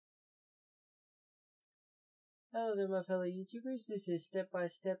Hello there my fellow YouTubers, this is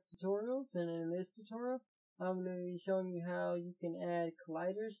step-by-step tutorials, and in this tutorial I'm going to be showing you how you can add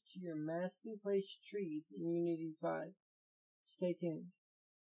colliders to your massively placed trees in Unity 5. Stay tuned.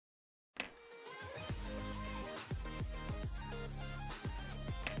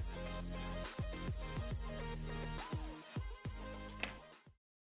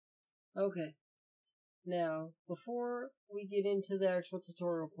 Okay, now before we get into the actual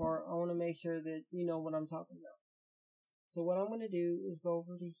tutorial part, I want to make sure that you know what I'm talking about. So what I'm going to do is go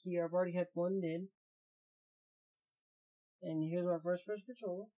over to here. I've already had one did. And here's my first person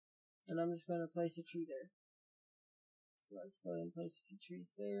controller. And I'm just going to place a tree there. So let's go ahead and place a few trees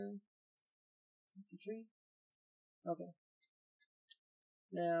there. Select the tree. Okay.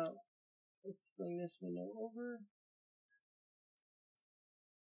 Now, let's bring this window over.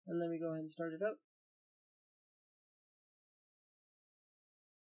 And let me go ahead and start it up.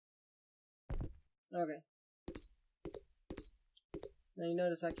 Okay. Now you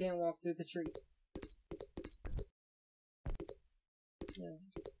notice I can't walk through the tree. Yeah.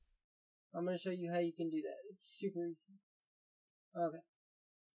 I'm going to show you how you can do that. It's super easy. Okay.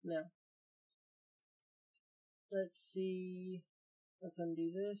 Now, let's see. Let's undo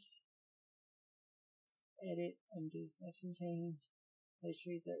this. Edit, undo section change. Place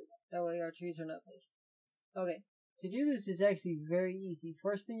trees there. That way our trees are not placed. Okay. To do this is actually very easy.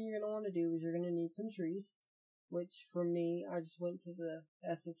 First thing you're going to want to do is you're going to need some trees. Which, for me, I just went to the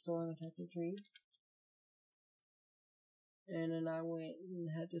asset store and typed a tree. And then I went and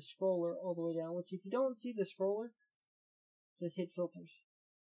had the scroller all the way down. Which, if you don't see the scroller, just hit filters.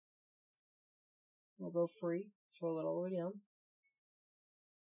 We'll go free. Scroll it all the way down.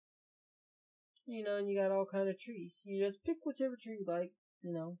 You know, and you got all kind of trees. You just pick whichever tree you like,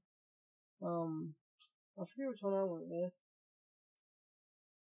 you know. I forget which one I went with.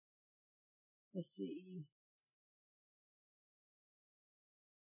 Let's see.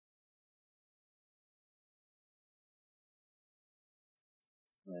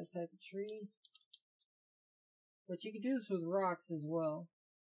 Let's type a tree. But you can do this with rocks as well.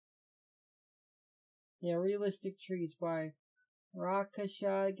 Yeah, Realistic Trees by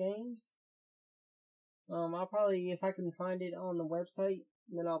Rakasha Games. I'll probably, if I can find it on the website,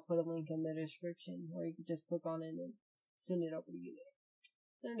 then I'll put a link in the description where you can just click on it and send it over to you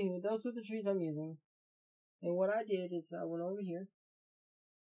there. Anywho, those are the trees I'm using. And what I did is I went over here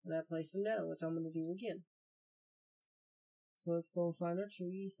and I placed them down, which I'm going to do again. So let's go find our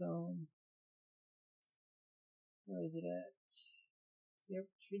trees. Where is it at? Yep,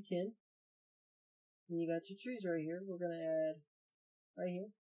 tree 10. And you got your trees right here. We're going to add right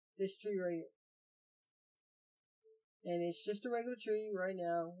here, this tree right here. And it's just a regular tree right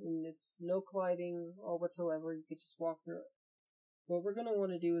now, and it's no colliding or whatsoever. You can just walk through it. What we're going to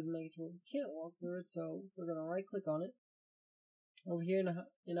want to do is make it where we can't walk through it, so we're going to right click on it over here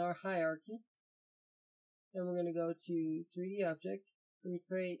in our hierarchy. And we're going to go to 3D object and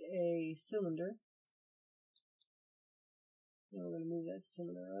create a cylinder. And we're going to move that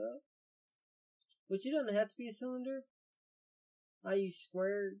cylinder up. Which it doesn't have to be a cylinder. I use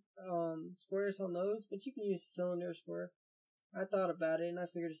squares on those, but you can use a cylinder or square. I thought about it and I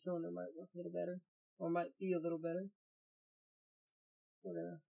figured a cylinder might work a little better, or might be a little better.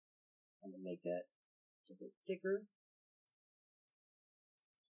 I'm gonna make that a bit thicker.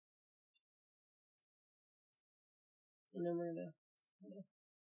 And then we're gonna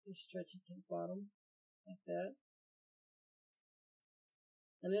just stretch it to the bottom like that.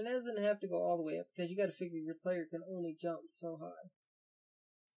 And it doesn't have to go all the way up because you gotta figure your player can only jump so high.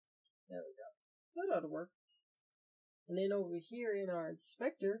 There we go. That ought to work. And then over here in our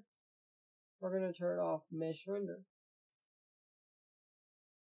inspector, we're gonna turn off mesh render.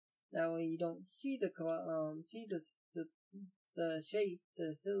 That way you don't see the shape,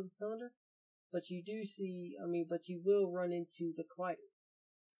 the cylinder, but you do see. But you will run into the collider.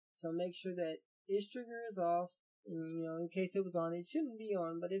 So make sure that this trigger is off. And, you know, in case it was on, it shouldn't be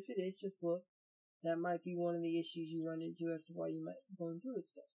on. But if it is, just look. That might be one of the issues you run into as to why you might be going through it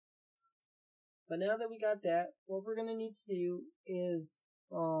stuff. But now that we got that, what we're gonna need to do is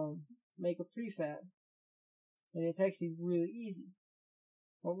make a prefab, and it's actually really easy.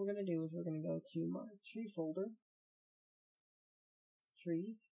 What we're going to do is we're going to go to my tree folder,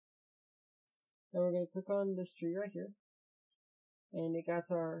 trees, and we're going to click on this tree right here, and it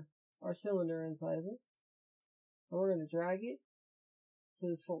got our cylinder inside of it, and we're going to drag it to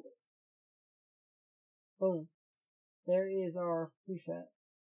this folder. Boom. There is our prefab,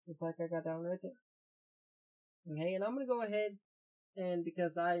 just like I got down right there. Okay, and I'm going to go ahead, and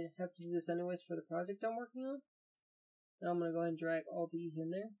because I have to do this anyways for the project I'm working on, and I'm going to go ahead and drag all these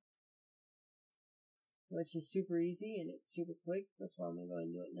in there. which is super easy and it's super quick. That's why I'm going to go ahead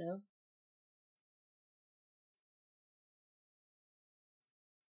and do it now.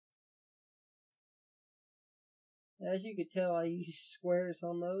 As you could tell, I use squares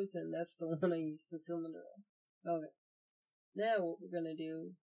on those, and that's the one I use the cylinder on. Okay. Now what we're going to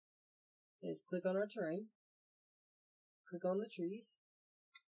do is click on our terrain, click on the trees,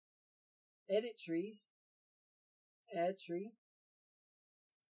 edit trees, add tree,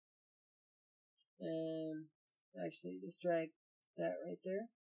 and actually just drag that right there.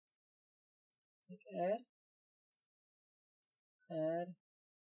 Click add.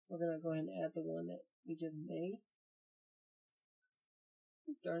 We're going to go ahead and add the one that we just made.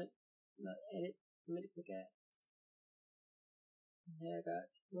 Darn it, not edit. I'm going to click add. And I got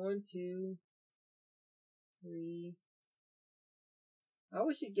 1, 2, 3. I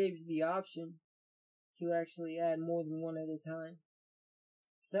wish it gave you the option to actually add more than one at a time,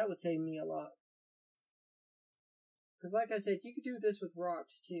 because that would save me a lot. Because like I said, you could do this with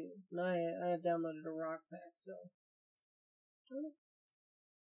rocks too. And I downloaded a rock pack, so.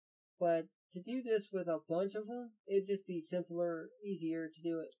 But to do this with a bunch of them, it'd just be simpler, easier to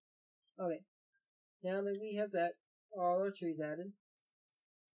do it. Okay. Now that we have that, all our trees added,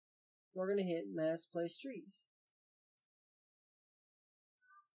 we're going to hit mass place trees.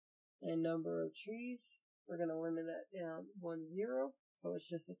 And number of trees, we're going to limit that down 10, so it's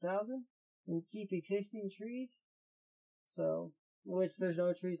just 1,000. And keep existing trees, so, which there's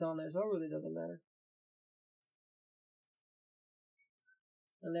no trees on there, so it really doesn't matter.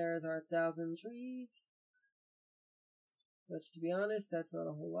 And there's our 1,000 trees, which to be honest, that's not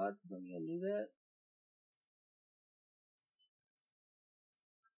a whole lot, so let me undo that.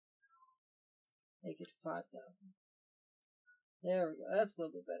 Make it 5,000. There we go, that's a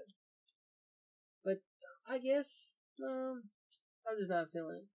little bit better. But I guess, I'm just not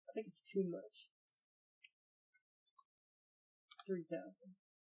feeling it. I think it's too much. 3,000.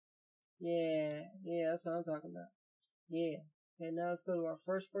 Yeah, that's what I'm talking about. Yeah. Okay, now let's go to our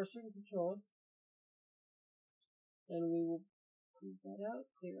first person control. And we will clear that out,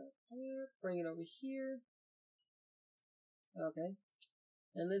 clear out there, bring it over here. Okay.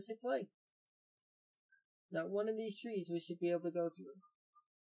 And let's hit play. Now one of these trees we should be able to go through.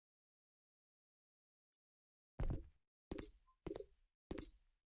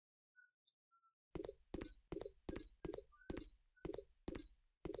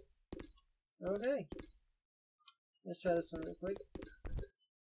 Okay. Let's try this one real quick.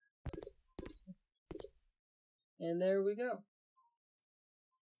 And there we go.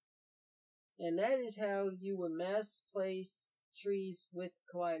 And that is how you would mass place trees with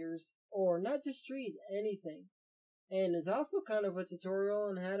colliders, or not just trees, anything. And it's also kind of a tutorial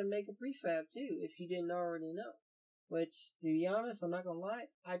on how to make a prefab too, if you didn't already know. Which, to be honest, I'm not gonna lie,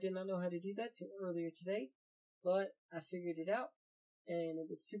 I did not know how to do that till earlier today, but I figured it out, and it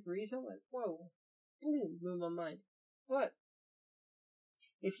was super easy. I'm like, whoa, boom, blew my mind. But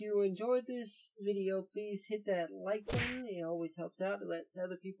if you enjoyed this video, please hit that like button. It always helps out. It lets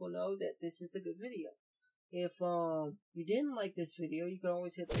other people know that this is a good video. If you didn't like this video, you can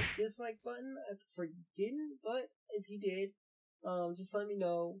always hit the dislike button. I prefer you didn't, but if you did, just let me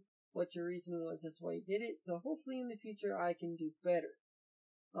know what your reason was as to why you did it. So hopefully in the future I can do better.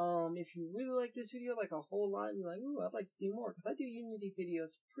 If you really like this video, like a whole lot, and you're like, ooh, I'd like to see more, because I do Unity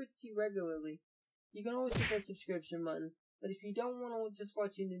videos pretty regularly, you can always hit that subscription button. But if you don't want to just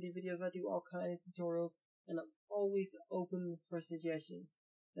watch Unity videos, I do all kinds of tutorials, and I'm always open for suggestions.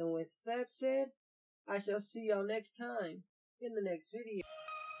 And with that said, I shall see y'all next time in the next video.